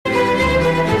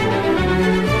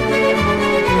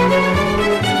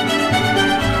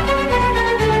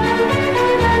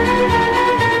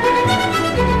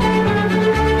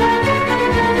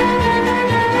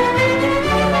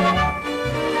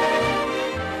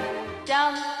This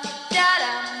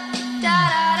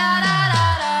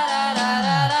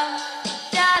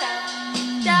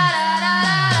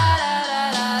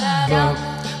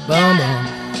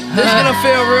is gonna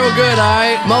feel real good,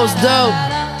 alright? Most dope.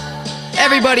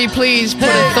 Everybody please put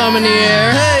a thumb in the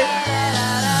air.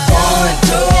 1,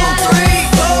 2,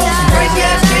 3, 4. Some crazy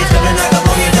ass kids gonna knock up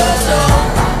on your door, so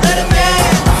let 'em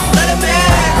in, let 'em in,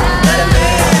 let 'em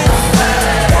in.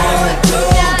 1,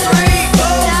 2, 3,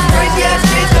 4. Some crazy ass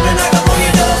kids gonna knock up on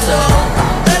your door, so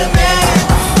let 'em in,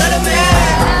 let 'em in,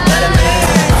 let 'em in.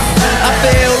 I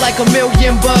feel like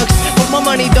 $1,000,000, but my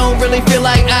money don't really feel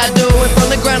like I do. And from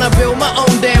the ground I built my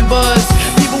own damn buzz.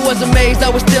 People was amazed I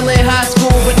was still in high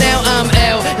school, but now I'm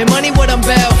out, and money what I'm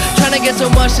about. Trying to get so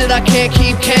much that I can't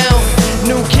keep count.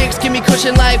 New kicks give me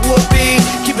cushion like whoopee.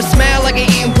 Keep a smile like an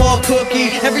eating pork cookie.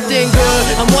 Everything good,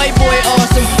 I'm white boy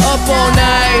awesome. Up all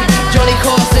night, Johnny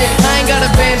Carson. I ain't got a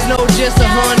Benz, no, just a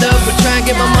Honda, but try and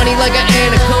get my money like an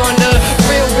anaconda.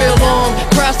 Real long,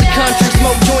 cross the country,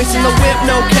 smoke joints in the whip,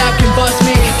 no cop can bust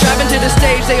me. Driving to the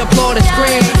stage, they applaud and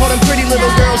scream. All them pretty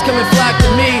little girls come and flock to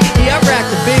me. Yeah, I rock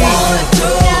the beat. 1,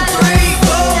 2, 3,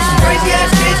 4. Some crazy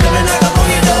ass kids gonna knock up on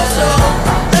your door, so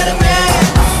let 'em in,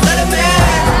 let 'em in,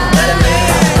 let 'em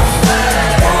in.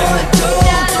 1, 2,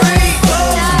 3,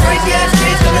 4. Some crazy ass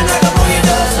kids gonna knock up on your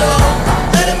door, so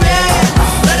let 'em in,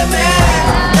 let 'em in,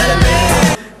 let 'em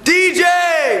in. DJ,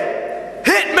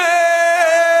 hit me!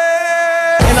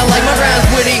 And I like my rhymes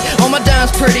witty, all my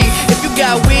dimes pretty. If you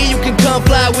got weed, you can come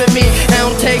fly with me. I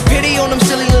don't take pity on them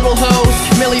silly little hoes.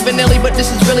 Milli Vanilli, but this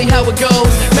is really how it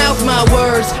goes. Mouth my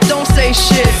words, don't say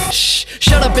shit. Shh,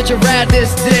 shut up, bitch, and ride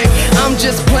this dick. I'm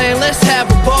just playing, let's have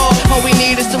a ball. All we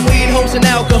need is some weed, hoes, and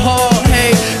alcohol.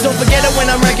 Hey, don't forget it when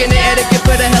I'm wrecking the etiquette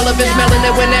for the hell of it. Smelling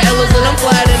it when the L is lit, I'm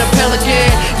flying in a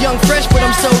pelican. Young, fresh, but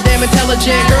I'm so damn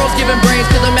intelligent. Girls giving brains,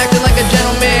 cause I'm acting like a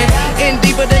gentleman. In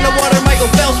deeper than the water Michael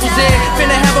Phelps was in.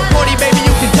 Finna have a party, baby,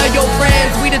 you can tell your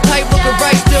friends. We the type looking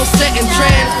right, still set in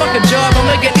trends. Fuck a job,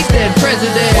 I'ma get these dead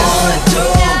presidents.